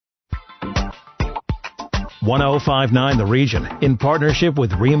1059 The Region, in partnership with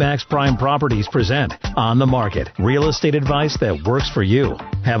REMAX Prime Properties, present On the Market, real estate advice that works for you.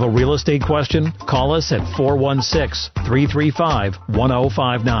 Have a real estate question? Call us at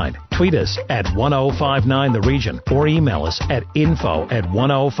 416-335-1059. Tweet us at 1059 The Region or email us at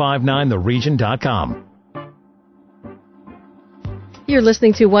info@1059theregion.com. You're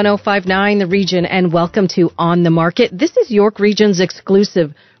listening to 1059 The Region, and welcome to On the Market. This is York Region's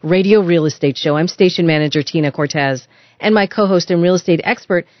exclusive radio real estate show. I'm station manager Tina Cortez, and my co-host and real estate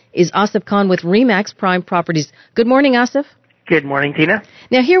expert is Asif Khan with REMAX Prime Properties. Good morning, Asif. Good morning, Tina.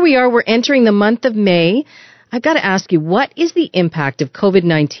 Now, here we are. We're entering the month of May. I've got to ask you, what is the impact of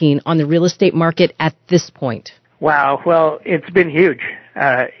COVID-19 on the real estate market at this point? Wow. Well, it's been huge.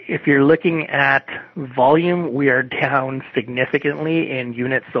 If you're looking at volume, we are down significantly in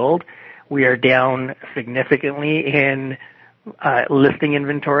units sold. We are down significantly in listing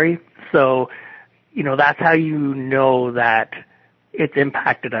inventory. So, that's how you know that it's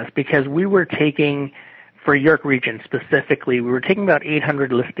impacted us, because we were taking, for York Region specifically, we were taking about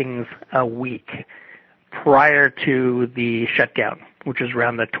 800 listings a week prior to the shutdown, which is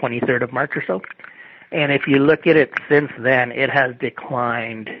around the 23rd of March or so. And if you look at it since then, it has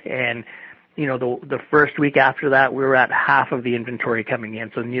declined. And, the first week after that, we were at half of the inventory coming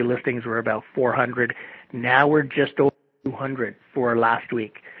in. So new listings were about 400. Now we're just over 200 for last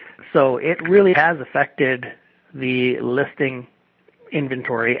week. So it really has affected the listing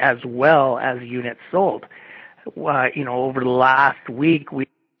inventory as well as units sold. Over the last week, we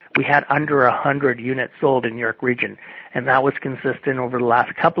had under 100 units sold in York Region, and that was consistent over the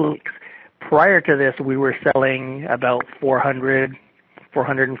last couple of weeks. Prior to this, we were selling about 400,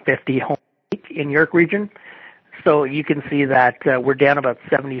 450 homes a week in York Region. So you can see that we're down about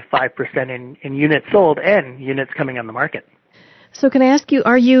 75% in units sold and units coming on the market. So can I ask you,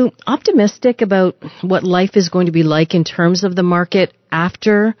 are you optimistic about what life is going to be like in terms of the market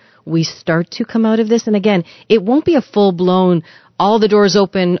after we start to come out of this? And again, it won't be a full-blown, all the doors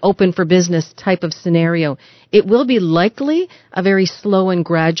open for business type of scenario. It will be likely a very slow and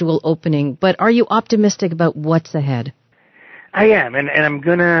gradual opening. But are you optimistic about what's ahead? I am, and I'm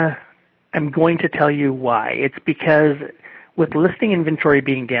going to tell you why. It's because with listing inventory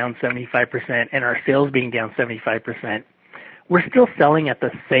being down 75% and our sales being down 75%, we're still selling at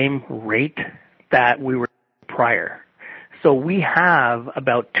the same rate that we were prior. So we have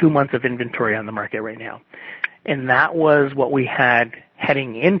about 2 months of inventory on the market right now. And that was what we had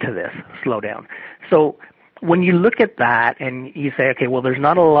heading into this slowdown. So when you look at that and you say, okay, well, there's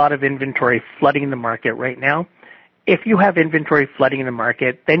not a lot of inventory flooding the market right now. If you have inventory flooding the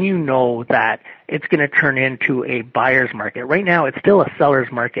market, then you know that it's going to turn into a buyer's market. Right now, it's still a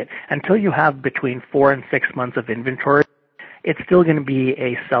seller's market. Until you have between 4 and 6 months of inventory, it's still going to be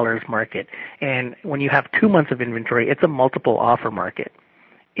a seller's market. And when you have 2 months of inventory, it's a multiple offer market.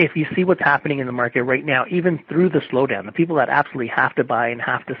 If you see what's happening in the market right now, even through the slowdown, the people that absolutely have to buy and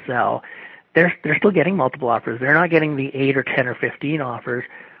have to sell, they're still getting multiple offers. They're not getting the 8 or 10 or 15 offers,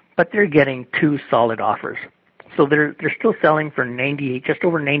 but they're getting 2 solid offers. So they're still selling for just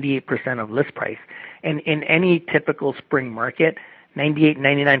over 98% of list price. And in any typical spring market, 98,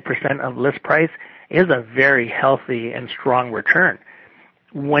 99% of list price is a very healthy and strong return.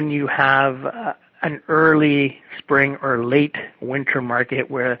 When you have an early spring or late winter market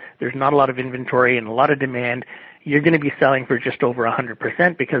where there's not a lot of inventory and a lot of demand, you're going to be selling for just over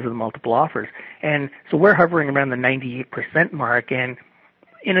 100% because of the multiple offers. And so we're hovering around the 98% mark. And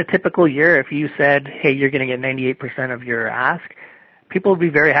in a typical year, if you said, hey, you're going to get 98% of your ask, people would be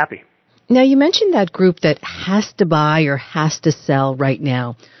very happy. Now, you mentioned that group that has to buy or has to sell right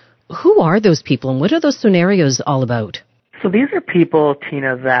now. Who are those people and what are those scenarios all about? So these are people,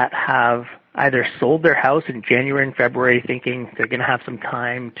 Tina, that have either sold their house in January and February thinking they're going to have some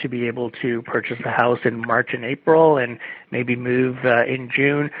time to be able to purchase a house in March and April and maybe move in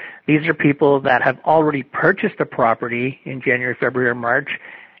June. These are people that have already purchased a property in January, February, or March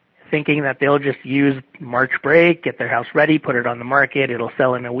thinking that they'll just use March break, get their house ready, put it on the market, it'll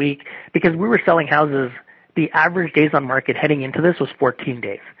sell in a week. Because we were selling houses, the average days on market heading into this was 14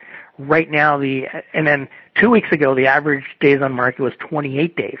 days. Right now, and then 2 weeks ago, the average days on market was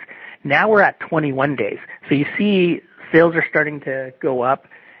 28 days. Now we're at 21 days. So you see sales are starting to go up.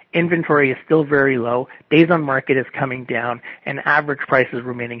 Inventory is still very low. Days on market is coming down, and average price is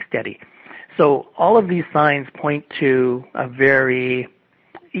remaining steady. So all of these signs point to a very,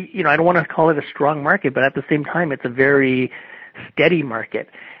 I don't want to call it a strong market, but at the same time, it's a very steady market.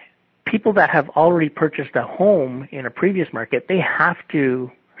 People that have already purchased a home in a previous market, they have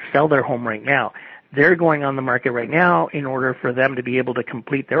to sell their home right now. they're going on the market right now in order for them to be able to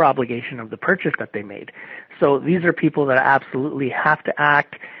complete their obligation of the purchase that they made. So these are people that absolutely have to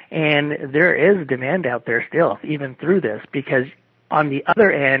act, and there is demand out there still, even through this, because on the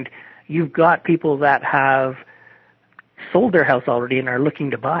other end, you've got people that have sold their house already and are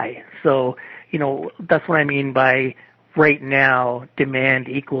looking to buy. So, that's what I mean by right now demand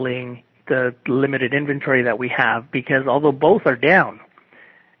equaling the limited inventory that we have, because although both are down,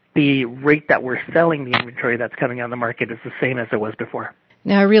 the rate that we're selling the inventory that's coming on the market is the same as it was before.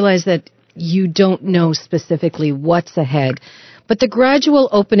 Now, I realize that you don't know specifically what's ahead, but the gradual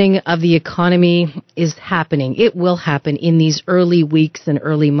opening of the economy is happening. It will happen in these early weeks and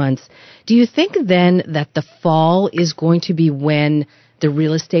early months. Do you think then that the fall is going to be when the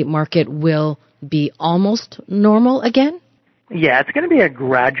real estate market will be almost normal again? Yeah, it's going to be a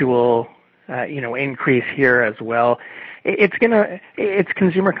gradual, increase here as well. It's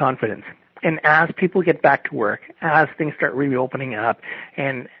consumer confidence. And as people get back to work, as things start reopening up,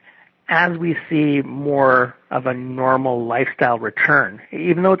 and as we see more of a normal lifestyle return,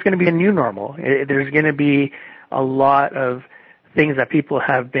 even though it's going to be a new normal, there's going to be a lot of things that people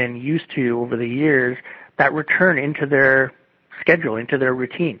have been used to over the years that return into their schedule, into their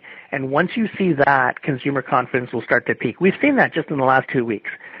routine. And once you see that, consumer confidence will start to peak. We've seen that just in the last 2 weeks.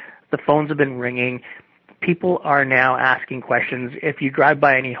 The phones have been ringing. People are now asking questions. If you drive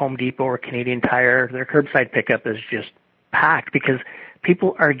by any Home Depot or Canadian Tire, their curbside pickup is just packed because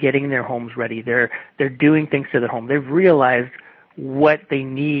people are getting their homes ready. They're doing things to their home. They've realized what they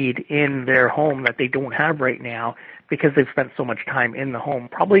need in their home that they don't have right now because they've spent so much time in the home.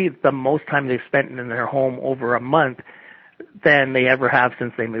 Probably the most time they've spent in their home over a month than they ever have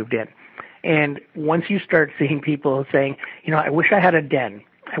since they moved in. And once you start seeing people saying, I wish I had a den.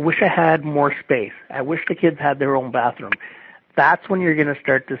 I wish I had more space. I wish the kids had their own bathroom. That's when you're going to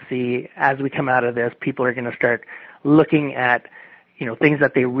start to see, as we come out of this, people are going to start looking at, things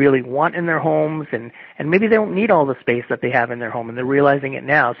that they really want in their homes, and maybe they don't need all the space that they have in their home, and they're realizing it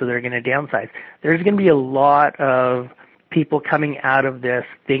now, so they're going to downsize. There's going to be a lot of people coming out of this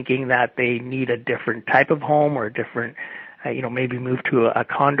thinking that they need a different type of home or a different, maybe move to a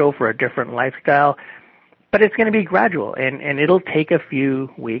condo for a different lifestyle. But it's going to be gradual, and it'll take a few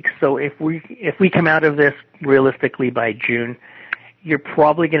weeks. So if we come out of this realistically by June, you're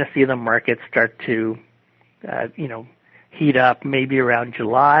probably going to see the market start to, heat up maybe around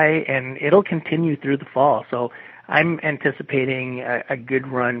July, and it'll continue through the fall. So I'm anticipating a good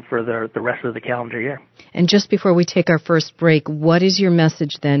run for the rest of the calendar year. And just before we take our first break, what is your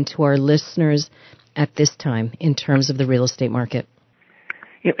message then to our listeners at this time in terms of the real estate market?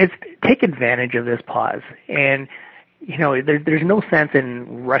 It's take advantage of this pause. And, there's no sense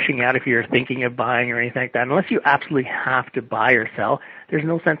in rushing out if you're thinking of buying or anything like that. Unless you absolutely have to buy or sell, there's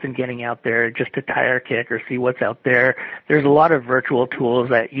no sense in getting out there just to tire kick or see what's out there. There's a lot of virtual tools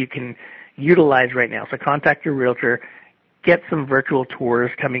that you can utilize right now. So contact your realtor, get some virtual tours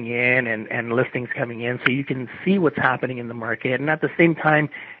coming in and listings coming in so you can see what's happening in the market. And at the same time,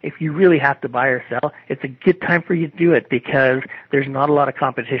 if you really have to buy or sell, it's a good time for you to do it because there's not a lot of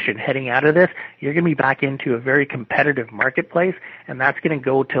competition. Heading out of this, you're going to be back into a very competitive marketplace, and that's going to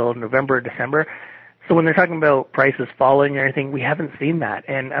go till November or December. So when they're talking about prices falling or anything, we haven't seen that.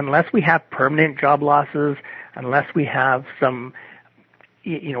 And unless we have permanent job losses, unless we have some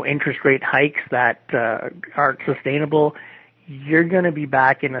interest rate hikes that aren't sustainable, you're going to be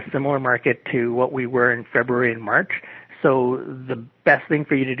back in a similar market to what we were in February and March. So the best thing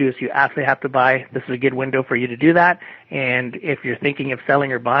for you to do is you absolutely have to buy. This is a good window for you to do that. And if you're thinking of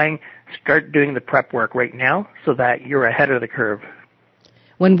selling or buying, start doing the prep work right now so that you're ahead of the curve.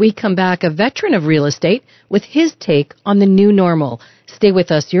 When we come back, a veteran of real estate with his take on the new normal. Stay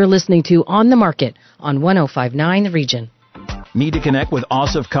with us. You're listening to On the Market on 105.9 The Region. Need to connect with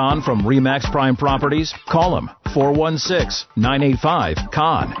Asif Khan from REMAX Prime Properties? Call him,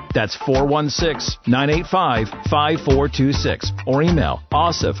 416-985-KHAN. That's 416-985-5426. Or email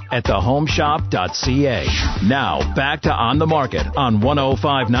asif@thehomeshop.ca. Now, back to On the Market on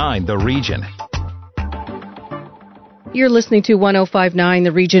 105.9 The Region. You're listening to 105.9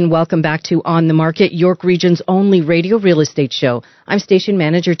 The Region. Welcome back to On the Market, York Region's only radio real estate show. I'm station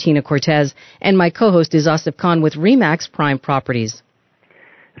manager Tina Cortez, and my co-host is Asif Khan with REMAX Prime Properties.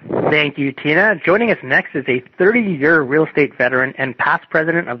 Thank you, Tina. Joining us next is a 30-year real estate veteran and past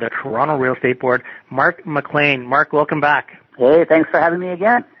president of the Toronto Real Estate Board, Mark McLean. Mark, welcome back. Hey, thanks for having me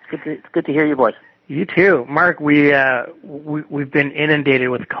again. It's good to hear you, boys. You too. Mark, we've been inundated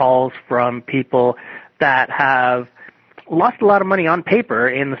with calls from people that have lost a lot of money on paper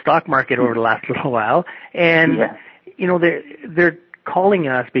in the stock market over the last little while, and they're calling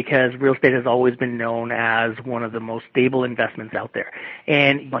us because real estate has always been known as one of the most stable investments out there.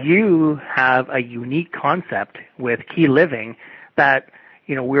 And you have a unique concept with Key Living that,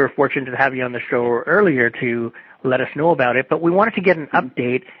 we were fortunate to have you on the show earlier to let us know about it, but we wanted to get an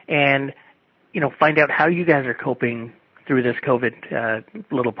update and, find out how you guys are coping through this COVID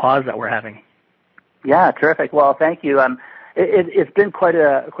little pause that we're having. Yeah, terrific. Well, thank you. It's been quite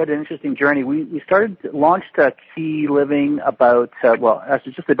an interesting journey. We launched Key Living about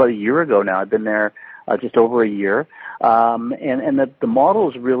just about a year ago now. I've been there just over a year, and the model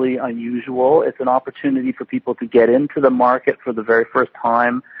is really unusual. It's an opportunity for people to get into the market for the very first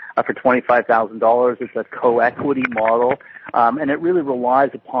time for $25,000. It's a co-equity model, and it really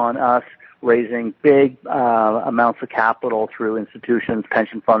relies upon us raising big amounts of capital through institutions,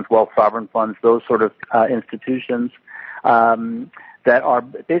 pension funds, wealth sovereign funds, those sort of institutions. That are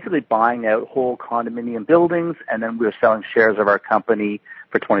basically buying out whole condominium buildings, and then we're selling shares of our company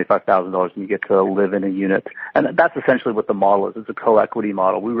for $25,000, and you get to live in a unit. And that's essentially what the model is. It's a co-equity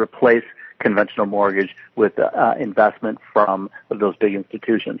model. We replace conventional mortgage with investment from those big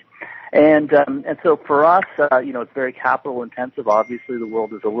institutions. And so for us, it's very capital intensive. Obviously, the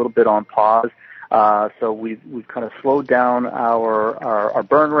world is a little bit on pause. So we've kind of slowed down our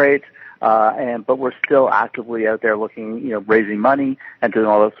burn rate. But we're still actively out there looking, raising money and doing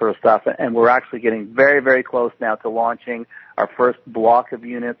all that sort of stuff. And we're actually getting very, very close now to launching our first block of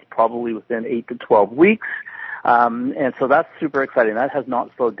units, probably within 8 to 12 weeks. And so that's super exciting. That has not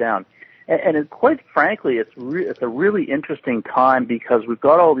slowed down. And quite frankly, it's a really interesting time because we've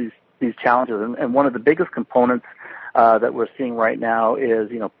got all these challenges. And one of the biggest components that we're seeing right now is,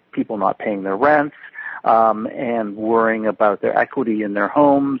 people not paying their rents. And worrying about their equity in their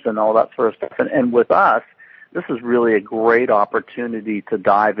homes and all that sort of stuff. And with us, this is really a great opportunity to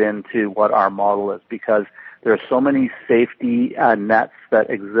dive into what our model is because there are so many safety nets that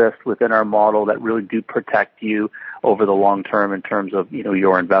exist within our model that really do protect you over the long term in terms of,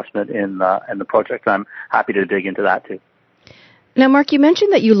 your investment in the project. I'm happy to dig into that too. Now, Mark, you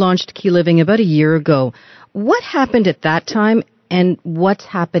mentioned that you launched Key Living about a year ago. What happened at that time and what's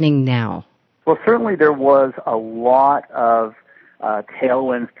happening now? Well, certainly there was a lot of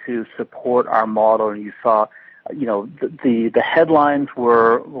tailwinds to support our model, and you saw, the headlines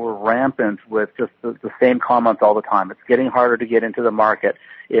were rampant with just the same comments all the time. It's getting harder to get into the market.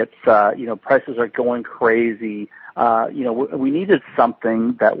 It's prices are going crazy. We needed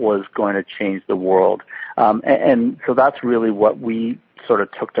something that was going to change the world, and so that's really what we sort of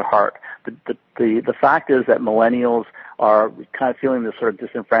took to heart. The fact is that millennials are kind of feeling this sort of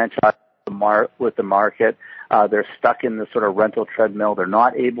disenfranchised with the market. They're stuck in this sort of rental treadmill. They're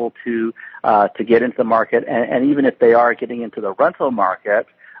not able to get into the market. And even if they are getting into the rental market,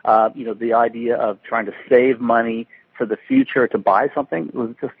 the idea of trying to save money for the future to buy something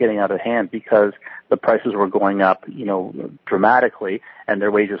was just getting out of hand because the prices were going up, dramatically, and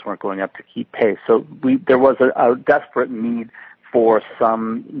their wages weren't going up to keep pace. So there was a desperate need for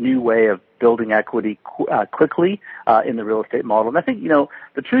some new way of building equity quickly in the real estate model. And I think,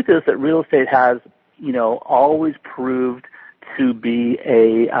 the truth is that real estate has, always proved to be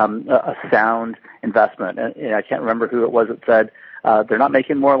a sound investment. And I can't remember who it was that said they're not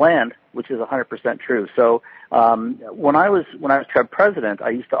making more land, which is 100% true. So when I was club president, I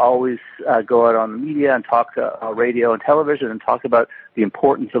used to always go out on the media and talk to radio and television and talk about the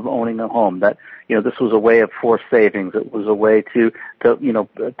importance of owning a home. That this was a way of forced savings. It was a way to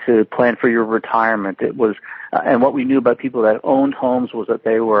plan for your retirement. It was, and what we knew about people that owned homes was that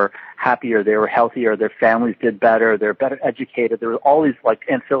they were happier, they were healthier, their families did better, they're better educated. There were all these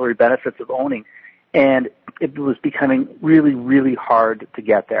ancillary benefits of owning, and it was becoming really, really hard to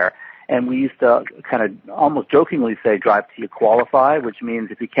get there. And we used to kind of almost jokingly say, drive till you qualify, which means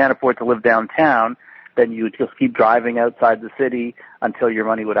if you can't afford to live downtown, then you would just keep driving outside the city until your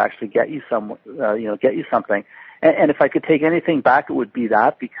money would actually get you something. And if I could take anything back, it would be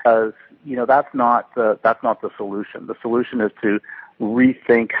that, because that's not the solution. The solution is to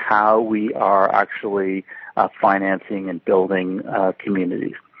rethink how we are actually financing and building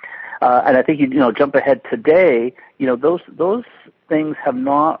communities. And I think jump ahead today. Those things have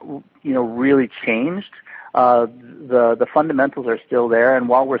not really changed. The fundamentals are still there, and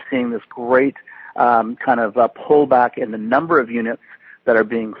while we're seeing this great kind of pullback in the number of units that are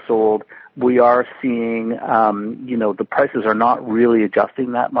being sold, we are seeing the prices are not really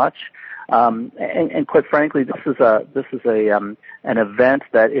adjusting that much. And quite frankly, this is an event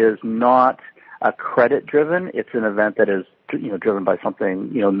that is not credit driven. It's an event that is driven by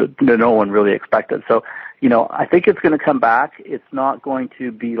something no one really expected. So I think it's going to come back. It's not going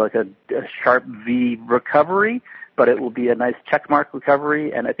to be like a sharp V recovery. but it will be a nice checkmark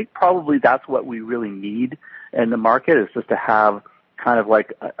recovery. And I think probably that's what we really need in the market, is just to have kind of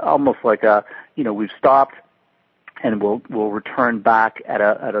like almost like a, we've stopped and we'll return back at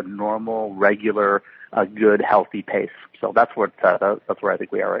a normal, regular, good, healthy pace. So that's where I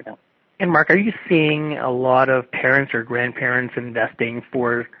think we are right now. And Mark, are you seeing a lot of parents or grandparents investing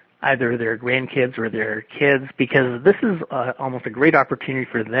for either their grandkids or their kids? Because this is almost a great opportunity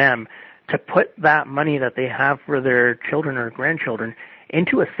for them to put that money that they have for their children or grandchildren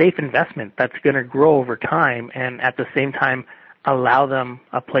into a safe investment that's going to grow over time and at the same time allow them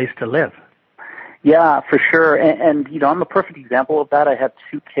a place to live. Yeah, for sure. And I'm a perfect example of that. I have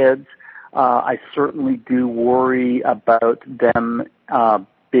 2 kids. I certainly do worry about them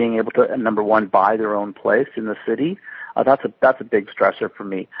being able to, number one, buy their own place in the city. That's a big stressor for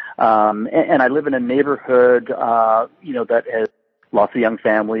me. And I live in a neighborhood, that has lots of young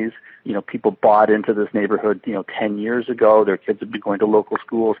families. People bought into this neighborhood, 10 years ago. Their kids have been going to local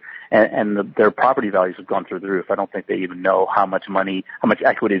schools, and their property values have gone through the roof. I don't think they even know how much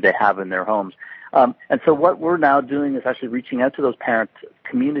equity they have in their homes. And so what we're now doing is actually reaching out to those parent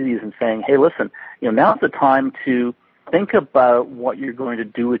communities and saying, hey, listen, now's the time to think about what you're going to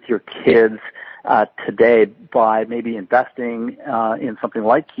do with your kids today by maybe investing in something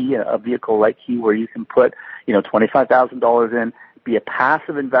like Key, a vehicle like Key, where you can put $25,000 in, be a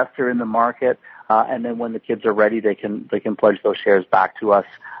passive investor in the market, and then when the kids are ready, they can pledge those shares back to us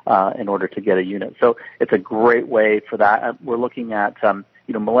in order to get a unit. So it's a great way for that. We're looking at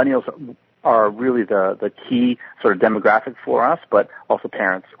millennials are really the key sort of demographic for us, but also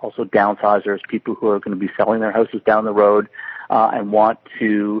parents, also downsizers, people who are going to be selling their houses down the road and want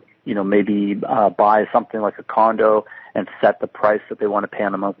to, maybe buy something like a condo and set the price that they want to pay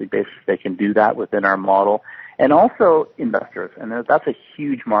on a monthly basis. They can do that within our model. And also investors, and that's a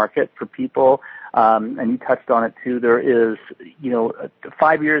huge market for people. And you touched on it too. There is,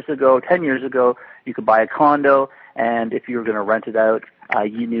 5 years ago, 10 years ago, you could buy a condo, and if you were going to rent it out,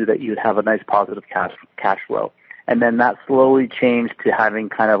 you knew that you'd have a nice positive cash flow. And then that slowly changed to having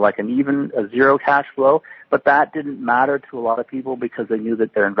kind of like a zero cash flow. But that didn't matter to a lot of people because they knew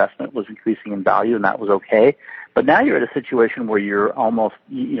that their investment was increasing in value, and that was okay. But now you're at a situation where you're almost,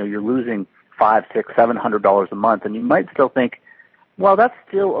 you're losing $500, $600, $700 a month, and you might still think, well, that's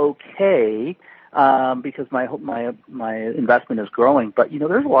still okay because my investment is growing. But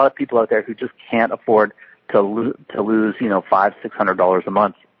there's a lot of people out there who just can't afford to lose $500, $600 a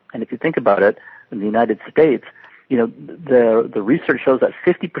month. And if you think about it, in the United States, the research shows that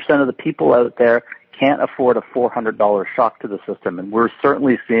 50% of the people out there can't afford a $400 shock to the system, and we're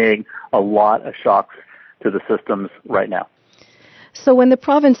certainly seeing a lot of shocks to the systems right now. So when the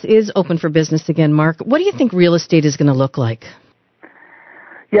province is open for business again, Mark, what do you think real estate is going to look like?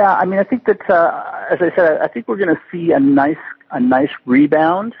 Yeah, I think that, as I said, I think we're going to see a nice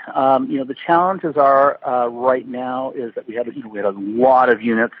rebound. The challenges are right now is that we had a lot of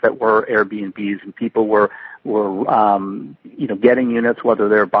units that were Airbnbs, and people were getting units, whether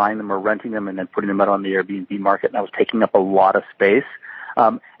they're buying them or renting them, and then putting them out on the Airbnb market, and that was taking up a lot of space.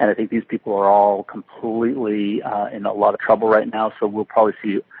 And I think these people are all completely in a lot of trouble right now, so we'll probably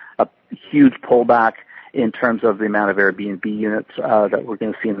see a huge pullback in terms of the amount of Airbnb units that we're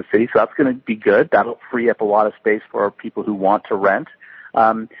going to see in the city. So that's going to be good. That'll free up a lot of space for people who want to rent.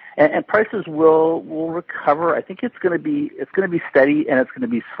 And prices will recover. I think it's going to be steady, and it's going to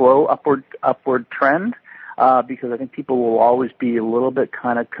be slow upward trend. Because I think people will always be a little bit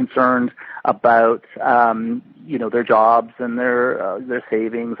kind of concerned about, their jobs and their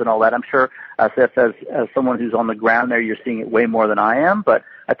savings and all that. I'm sure as someone who's on the ground there, you're seeing it way more than I am, but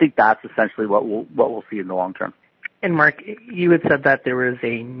I think that's essentially what we'll see in the long term. And Mark, you had said that there was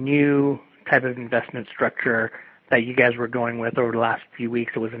a new type of investment structure that you guys were going with over the last few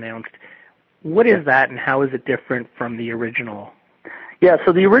weeks. It was announced. What is that, and how is it different from the original? Yeah,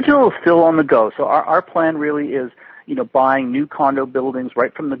 so the original is still on the go. So our plan really is, buying new condo buildings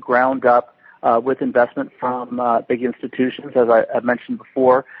right from the ground up with investment from big institutions, as I mentioned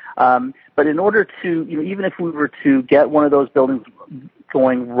before. But in order to, even if we were to get one of those buildings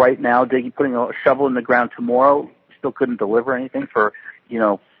going right now, putting a shovel in the ground tomorrow, still couldn't deliver anything for, 3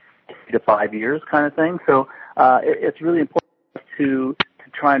 to 5 years kind of thing. So it's really important to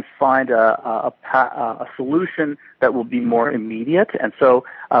try and find a solution that will be more immediate. And so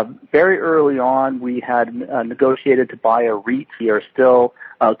very early on, we had negotiated to buy a REIT. We are still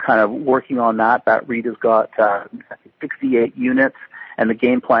kind of working on that. That REIT has got 68 units, and the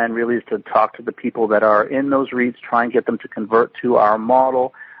game plan really is to talk to the people that are in those REITs, try and get them to convert to our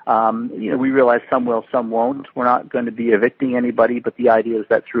model. We realize some will, some won't. We're not going to be evicting anybody, but the idea is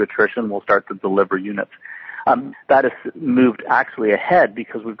that through attrition, we'll start to deliver units. That has moved actually ahead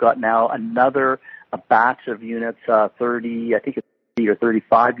because we've got now a batch of units, 30, I think it's 30 or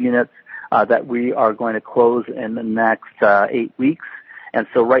 35 units, that we are going to close in the next 8 weeks. And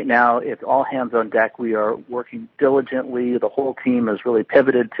so right now, it's all hands on deck. We are working diligently. The whole team has really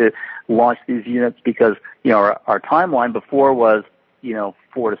pivoted to launch these units because, our timeline before was,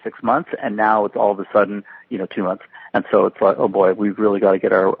 4 to 6 months, and now it's all of a sudden, 2 months. And so it's like, oh boy, we've really got to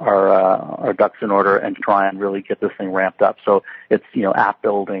get our ducks in order and try and really get this thing ramped up. So it's, app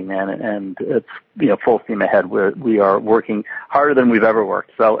building and it's, full steam ahead. We are working harder than we've ever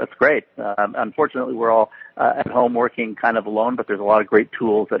worked. So it's great. Unfortunately, we're all at home working kind of alone, but there's a lot of great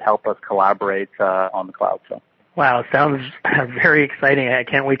tools that help us collaborate on the cloud. So. Wow, sounds very exciting. I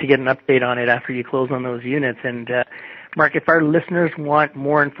can't wait to get an update on it after you close on those units. And Mark, if our listeners want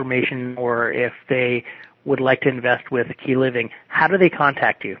more information or if they would like to invest with Key Living, how do they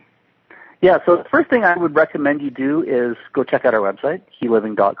contact you? Yeah, so the first thing I would recommend you do is go check out our website,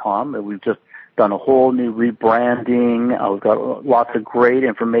 keyliving.com. We've just done a whole new rebranding. We've got lots of great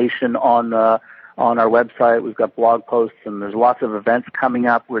information on our website. We've got blog posts, and there's lots of events coming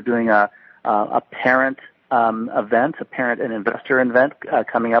up. We're doing a parent event, a parent and investor event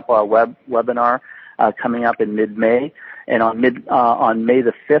coming up, a webinar coming up in mid-May. And on May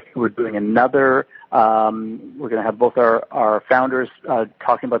the 5th, we're doing another. We're going to have both our founders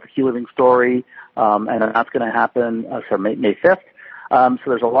talking about the Key Living story, and that's going to happen May 5th. So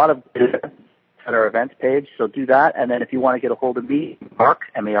there's a lot of at our events page, so do that. And then if you want to get a hold of me, Mark,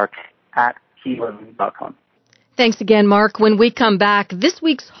 M-A-R-K, at keyliving.com. Thanks again, Mark. When we come back, this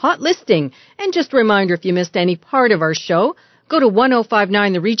week's hot listing. And just a reminder, if you missed any part of our show, go to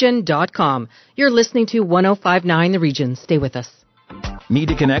 1059theregion.com. You're listening to 1059 The Region. Stay with us. Need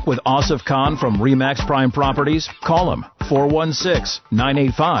to connect with Asif Khan from REMAX Prime Properties? Call him,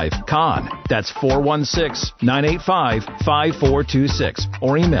 416-985-KHAN. That's 416-985-5426.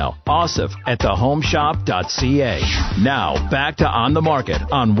 Or email asif@thehomeshop.ca. Now, back to On the Market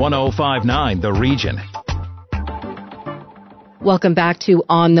on 1059 The Region. Welcome back to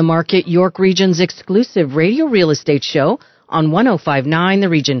On the Market, York Region's exclusive radio real estate show on 1059 The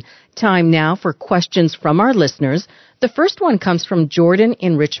Region. Time now for questions from our listeners. The first one comes from Jordan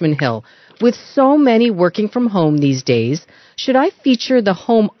in Richmond Hill. With so many working from home these days, should I feature the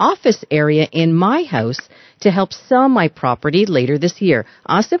home office area in my house to help sell my property later this year?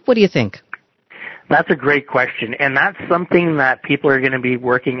 Asif, what do you think? That's a great question, and that's something that people are going to be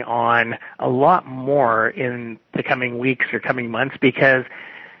working on a lot more in the coming weeks or coming months, because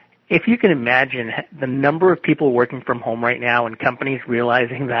if you can imagine the number of people working from home right now and companies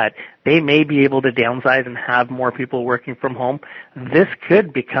realizing that they may be able to downsize and have more people working from home, this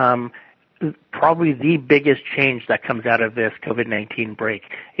could become probably the biggest change that comes out of this COVID-19 break,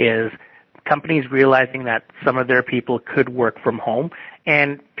 is companies realizing that some of their people could work from home,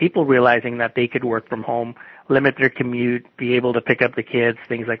 and people realizing that they could work from home, limit their commute, be able to pick up the kids,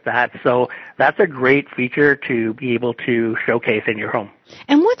 things like that. So that's a great feature to be able to showcase in your home.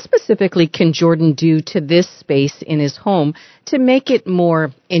 And what specifically can Jordan do to this space in his home to make it more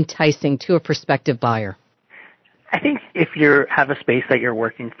enticing to a prospective buyer? I think if you have a space that you're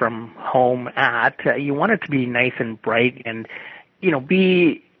working from home at, you want it to be nice and bright and,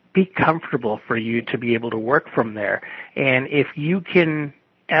 be comfortable for you to be able to work from there. And if you can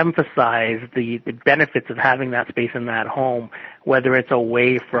emphasize the benefits of having that space in that home, whether it's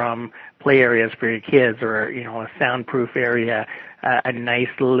away from play areas for your kids or, a soundproof area, a nice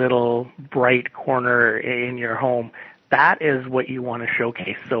little bright corner in your home, that is what you want to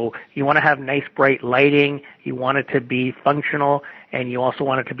showcase. So you want to have nice bright lighting, you want it to be functional, and you also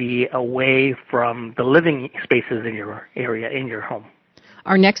want it to be away from the living spaces in your area, in your home.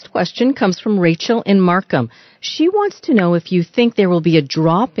 Our next question comes from Rachel in Markham. She wants to know if you think there will be a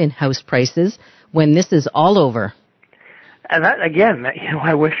drop in house prices when this is all over. And that, again,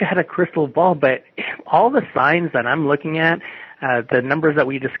 I wish I had a crystal ball, but all the signs that I'm looking at, the numbers that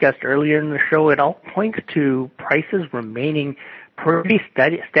we discussed earlier in the show, it all points to prices remaining pretty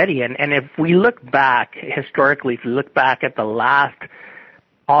steady. And if we look back historically, if you look back at the last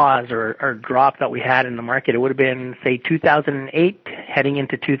pause or drop that we had in the market, it would have been, say, 2008 heading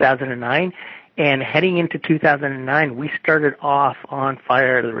into 2009. And heading into 2009, we started off on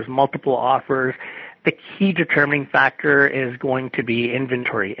fire. There was multiple offers. The key determining factor is going to be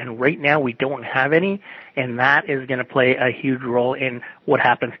inventory. And right now we don't have any, and that is going to play a huge role in what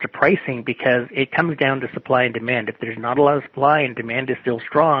happens to pricing, because it comes down to supply and demand. If there's not a lot of supply and demand is still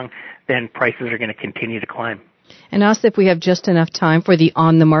strong, then prices are going to continue to climb. And Asif, we have just enough time for the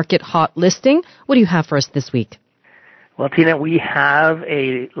On the Market hot listing. What do you have for us this week? Well, Tina, we have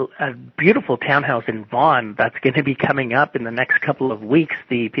a beautiful townhouse in Vaughan that's going to be coming up in the next couple of weeks.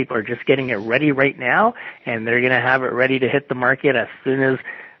 The people are just getting it ready right now, and they're going to have it ready to hit the market as soon as,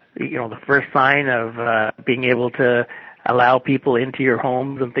 the first sign of being able to allow people into your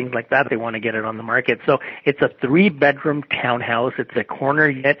homes and things like that. They want to get it on the market. So it's a 3-bedroom townhouse. It's a corner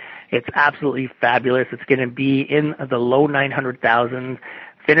unit. It's absolutely fabulous. It's going to be in the low 900,000,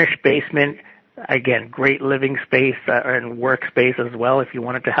 finished basement. Again, great living space and workspace as well. If you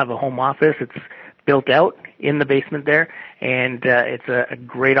wanted to have a home office, it's built out in the basement there, and it's a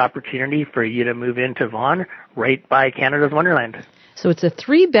great opportunity for you to move into Vaughan, right by Canada's Wonderland. So it's a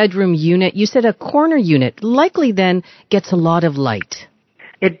 3-bedroom unit. You said a corner unit, likely then gets a lot of light.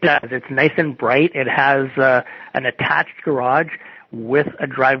 It does. It's nice and bright. It has an attached garage with a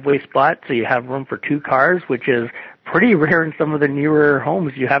driveway spot, so you have room for 2 cars, which is pretty rare in some of the newer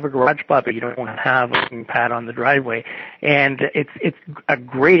homes. You have a garage spot, but you don't want to have a pad on the driveway. And it's a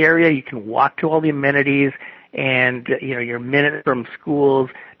great area. You can walk to all the amenities, and you're minutes from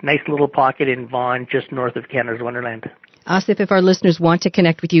schools. Nice little pocket in Vaughan, just north of Canada's Wonderland. Asif, if our listeners want to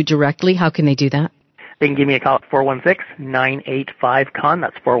connect with you directly, how can they do that? They can give me a call at 416-985-CON.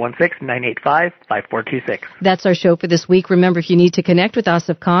 That's 416-985-5426. That's our show for this week. Remember, if you need to connect with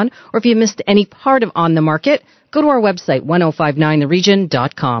Asif Khan, or if you missed any part of On the Market, go to our website,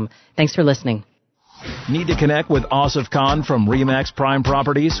 1059theregion.com. Thanks for listening. Need to connect with Asif Khan from REMAX Prime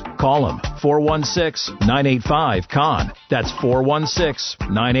Properties? Call him, 416-985-KHAN. That's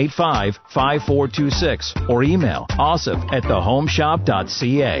 416-985-5426. Or email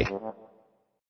asif@thehomeshop.ca.